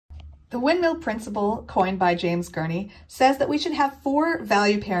The windmill principle, coined by James Gurney, says that we should have 4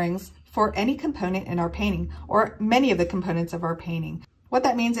 value pairings for any component in our painting, or many of the components of our painting. What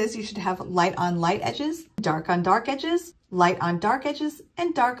that means is you should have light on light edges, dark on dark edges, light on dark edges,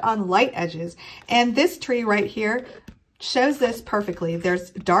 and dark on light edges. And this tree right here shows this perfectly.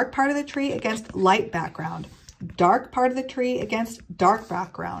 There's dark part of the tree against light background, dark part of the tree against dark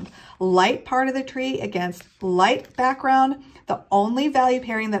background, light part of the tree against light background. The only value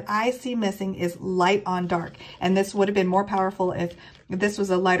pairing that I see missing is light on dark. And this would have been more powerful if this was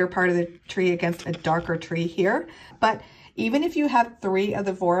a lighter part of the tree against a darker tree here. But even if you have 3 of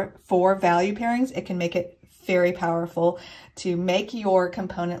the four value pairings, it can make it very powerful to make your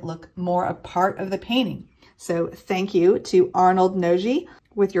component look more a part of the painting. So thank you to Arnold Noji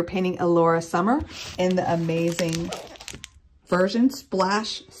with your painting Elora Summer in the amazing version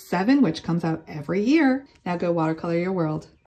Splash 7, which comes out every year. Now go watercolor your world.